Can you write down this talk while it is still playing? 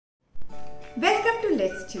Welcome to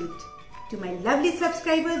Letstute. To my lovely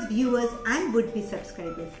subscribers, viewers and would-be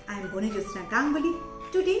subscribers, I am Bonajosna Ganguly.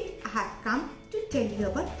 Today I have come to tell you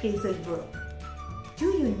about phrasal verb. Do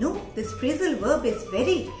you know this phrasal verb is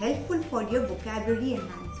very helpful for your vocabulary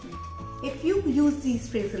enhancement. If you use these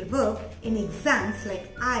phrasal verb in exams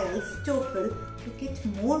like IELTS, TOEFL, to get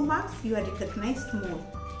more marks, you are recognized more.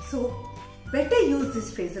 So better use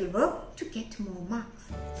this phrasal verb to get more marks.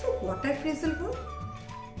 So what are phrasal verb?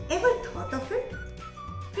 Ever thought of it?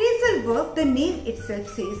 Phrasal verb, the name itself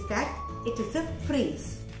says that it is a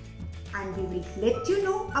phrase. And we will let you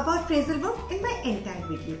know about phrasal verb in my entire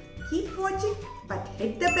video. Keep watching but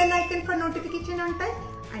hit the bell icon for notification on time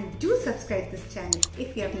and do subscribe this channel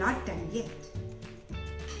if you have not done yet.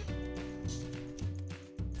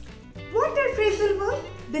 What are phrasal verb?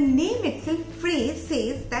 The name itself, phrase,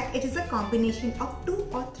 says that it is a combination of 2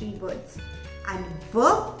 or 3 words. And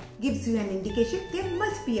verb gives you an indication there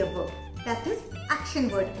must be a verb. That is action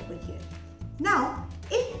word over here. Now,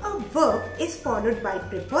 if a verb is followed by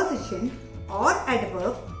preposition or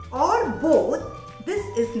adverb or both, this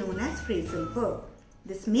is known as phrasal verb.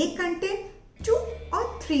 This may contain 2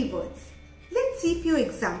 or 3 words. Let's see few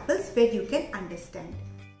examples where you can understand.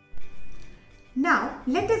 Now,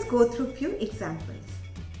 let us go through few examples.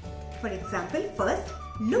 For example, first,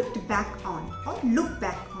 looked back on or look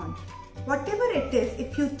back on. Whatever it is,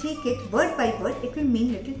 if you take it word by word, it will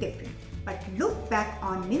mean little different. But look back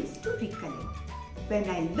on means to recollect. When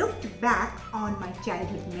I looked back on my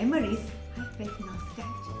childhood memories, I felt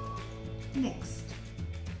nostalgic. Next,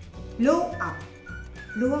 blow up.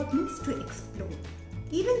 Blow up means to explode.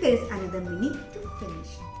 Even there is another meaning, to finish.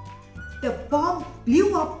 The bomb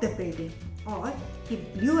blew up the building, or he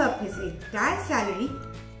blew up his entire salary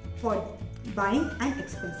for buying an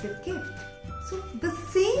expensive gift. So the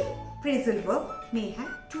same phrasal verb may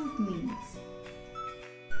have 2 meanings.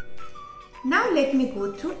 Now let me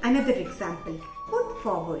go through another example. Put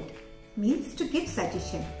forward means to give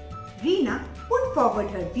suggestion. Reena put forward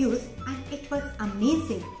her views and it was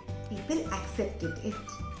amazing. People accepted it.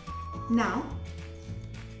 Now,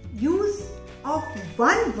 use of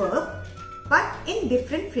one verb but in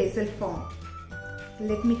different phrasal form.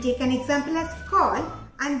 Let me take an example as call,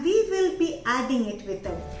 and we will be adding it with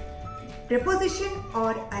a preposition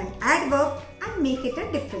or an adverb and make it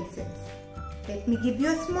a different sense. Let me give you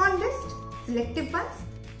a small list, selective ones.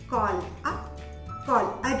 Call up,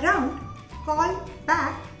 call around, call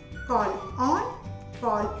back, call on,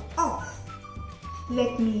 call off.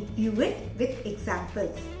 Let me view it with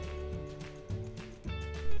examples.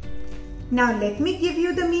 Now let me give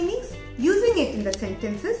you the meanings using it in the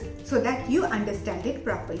sentences so that you understand it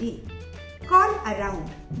properly. Call around.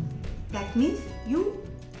 That means you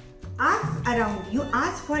ask around, you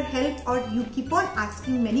ask for help or you keep on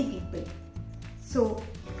asking many people. So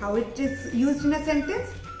how it is used in a sentence?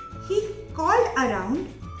 He called around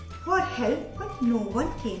for help but no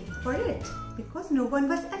one came for it because no one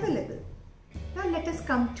was available. Now let us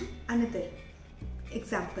come to another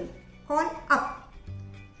example. Call up.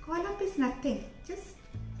 Call up is nothing. Just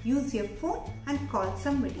use your phone and call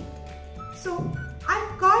somebody. So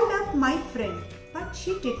I called up my friend but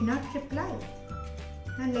she did not reply.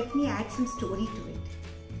 Now let me add some story to it.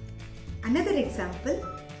 Another example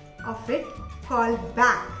of it, call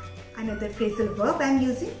back. Another phrasal verb I am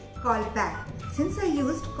using, call back. Since I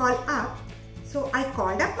used call up, so I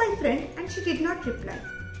called up my friend and she did not reply.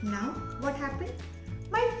 Now what happened?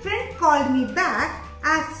 My friend called me back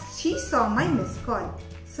as she saw my missed call.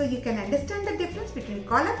 So you can understand the difference between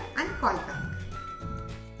call up and call back.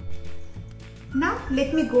 Now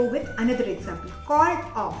let me go with another example. Called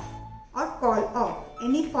off or call off.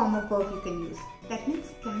 Any form of verb you can use. That means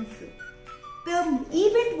cancel. The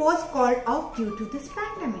event was called off due to this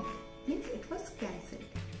pandemic. Means it was cancelled.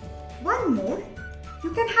 One more. You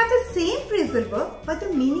can have the same phrasal verb but the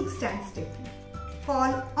meaning stands different.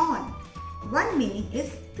 Call on. One meaning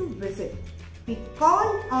is to visit. We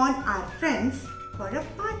call on our friends for a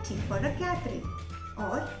party, for a gathering.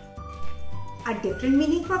 Or a different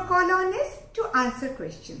meaning for call on is to answer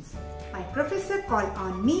questions. My professor called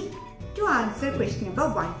on me to answer question number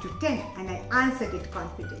 1 to 10 and I answered it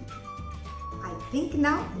confidently. I think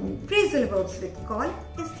now phrasal verbs with call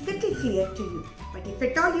is little clear to you. But if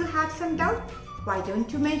at all you have some doubt, why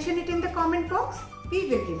don't you mention it in the comment box? We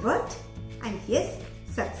will revert. And yes,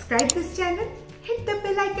 subscribe this channel, hit the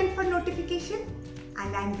bell icon for notification,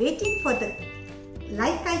 and I am waiting for the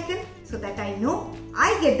like icon so that I know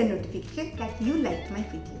I get the notification that you liked my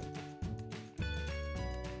video.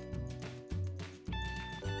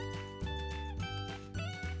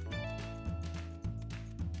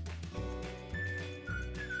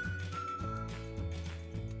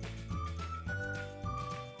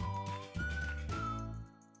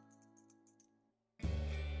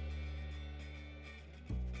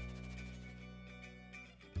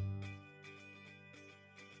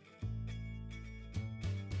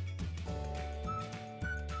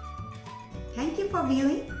 Thank you for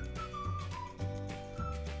viewing.